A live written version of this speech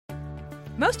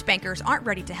Most bankers aren't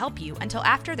ready to help you until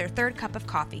after their third cup of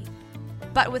coffee.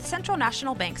 But with Central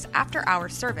National Bank's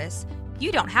after-hours service,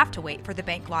 you don't have to wait for the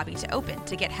bank lobby to open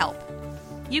to get help.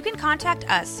 You can contact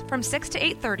us from 6 to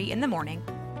 8:30 in the morning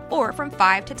or from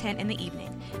 5 to 10 in the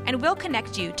evening, and we'll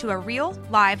connect you to a real,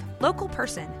 live, local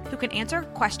person who can answer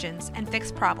questions and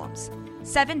fix problems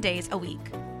 7 days a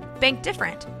week. Bank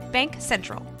different. Bank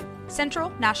Central. Central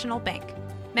National Bank.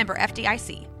 Member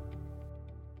FDIC.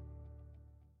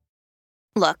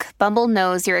 Look, Bumble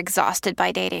knows you're exhausted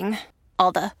by dating.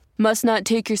 All the must not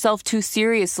take yourself too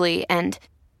seriously and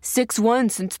 6'1"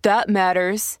 since that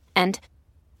matters. And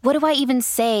what do I even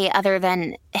say other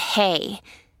than hey?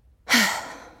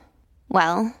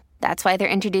 Well, that's why they're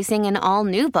introducing an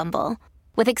all-new Bumble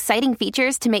with exciting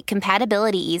features to make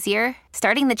compatibility easier,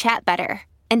 starting the chat better,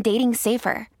 and dating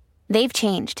safer. They've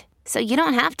changed, so you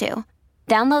don't have to.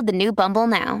 Download the new Bumble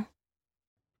now.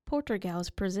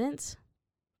 Poltergeist presents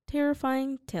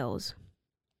Terrifying Tales.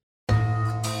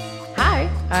 Hi,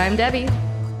 I'm Debbie.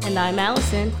 And I'm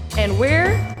Allison. And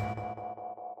we're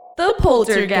the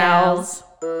Poltergals.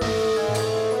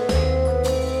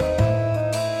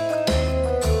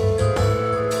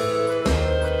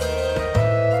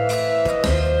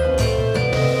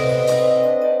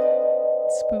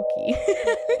 Spooky.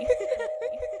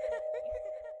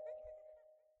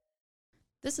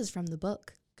 This is from the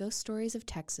book Ghost Stories of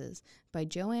Texas by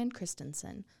Joanne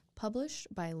Christensen, published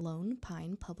by Lone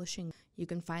Pine Publishing. You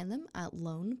can find them at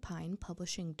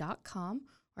lonepinepublishing.com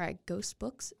or at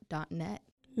ghostbooks.net.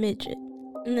 Midget.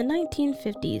 In the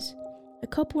 1950s, a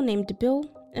couple named Bill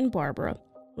and Barbara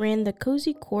ran the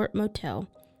Cozy Court Motel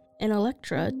in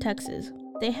Electra, Texas.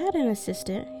 They had an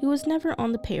assistant who was never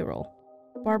on the payroll,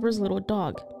 Barbara's little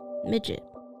dog, Midget,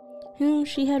 whom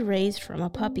she had raised from a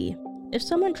puppy. If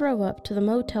someone drove up to the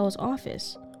motel's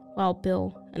office while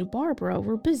Bill and Barbara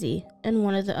were busy in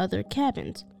one of the other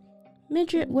cabins,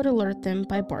 Midget would alert them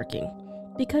by barking.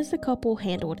 Because the couple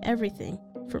handled everything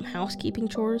from housekeeping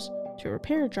chores to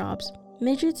repair jobs,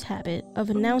 Midget's habit of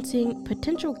announcing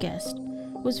potential guests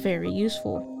was very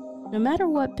useful. No matter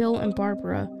what Bill and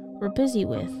Barbara were busy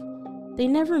with, they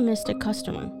never missed a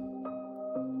customer.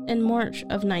 In March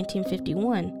of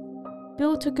 1951,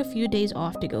 Bill took a few days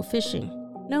off to go fishing,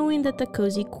 knowing that the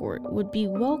Cozy Court would be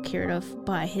well cared of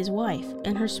by his wife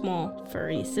and her small,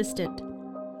 furry assistant.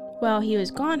 While he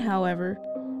was gone, however,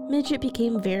 Midget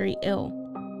became very ill.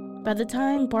 By the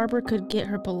time Barbara could get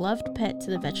her beloved pet to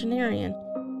the veterinarian,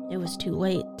 it was too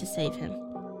late to save him.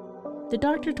 The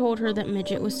doctor told her that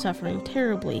Midget was suffering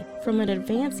terribly from an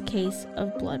advanced case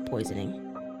of blood poisoning.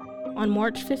 On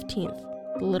March 15th,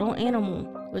 the little animal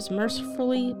was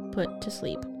mercifully put to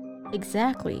sleep.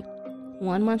 Exactly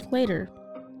 1 month later,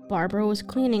 Barbara was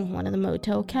cleaning one of the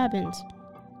motel cabins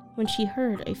when she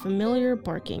heard a familiar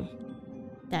barking.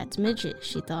 That's Midget,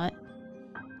 she thought,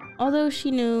 although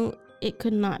she knew it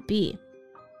could not be.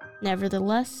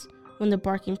 Nevertheless, when the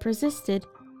barking persisted,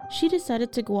 she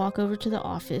decided to walk over to the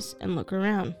office and look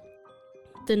around.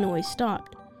 The noise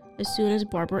stopped as soon as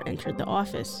Barbara entered the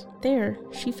office. There,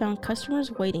 she found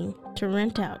customers waiting to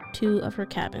rent out 2 of her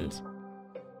cabins.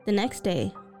 The next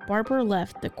day, Barbara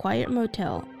left the quiet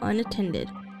motel unattended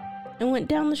and went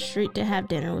down the street to have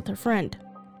dinner with her friend.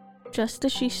 Just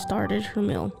as she started her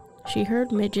meal, she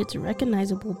heard Midget's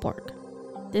recognizable bark.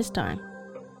 This time,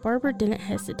 Barbara didn't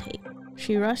hesitate.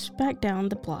 She rushed back down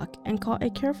the block and caught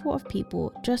a careful of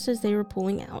people just as they were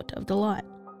pulling out of the lot.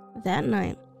 That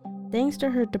night, thanks to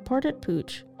her departed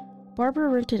pooch, Barbara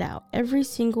rented out every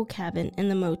single cabin in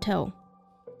the motel.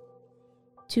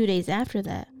 2 days after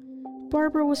that,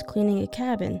 Barbara was cleaning a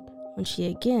cabin when she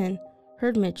again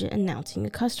heard Midget announcing a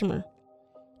customer.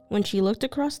 When she looked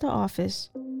across the office,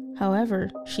 however,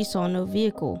 she saw no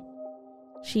vehicle.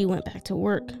 She went back to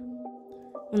work.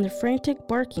 When the frantic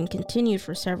barking continued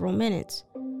for several minutes,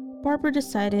 Barbara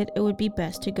decided it would be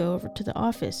best to go over to the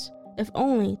office, if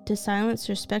only to silence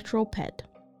her spectral pet.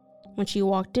 When she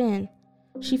walked in,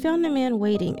 she found a man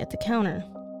waiting at the counter.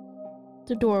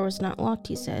 "The door was not locked,"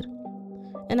 he said,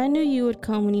 "and I knew you would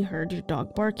come when you heard your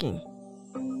dog barking."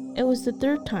 It was the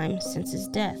 3rd time since his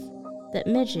death that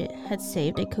Midget had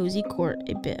saved a Cozy Court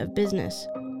a bit of business.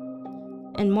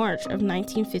 In March of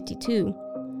 1952,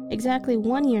 exactly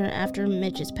 1 year after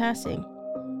Midget's passing,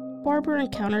 Barbara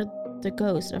encountered the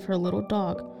ghost of her little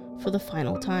dog for the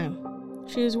final time.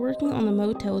 She was working on the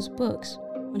motel's books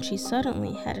when she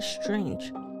suddenly had a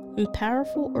strange and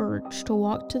powerful urge to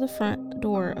walk to the front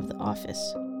door of the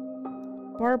office.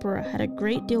 Barbara had a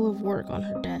great deal of work on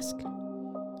her desk,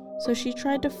 so she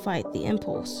tried to fight the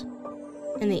impulse.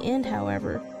 In the end,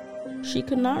 however, she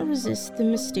could not resist the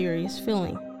mysterious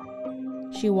feeling.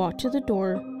 She walked to the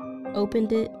door,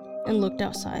 opened it, and looked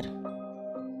outside.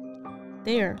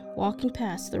 There, walking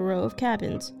past the row of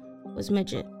cabins, was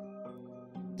Midget.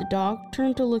 The dog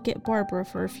turned to look at Barbara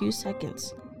for a few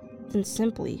seconds, then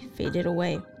simply faded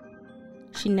away.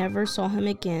 She never saw him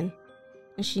again,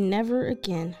 and she never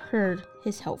again heard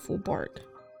his helpful bark.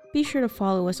 Be sure to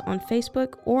follow us on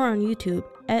Facebook or on YouTube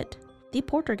at The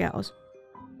Poltergals,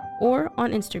 or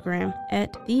on Instagram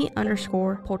at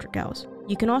 @the_Poltergals.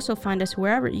 You can also find us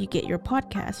wherever you get your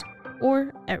podcast,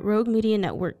 or at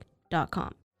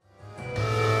roguemedianetwork.com.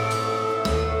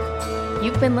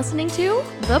 You've been listening to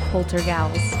The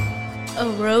Poltergals, a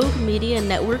Rogue Media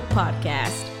Network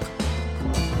podcast.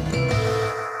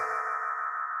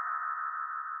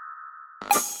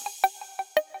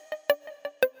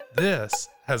 This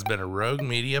has been a Rogue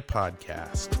Media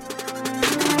podcast.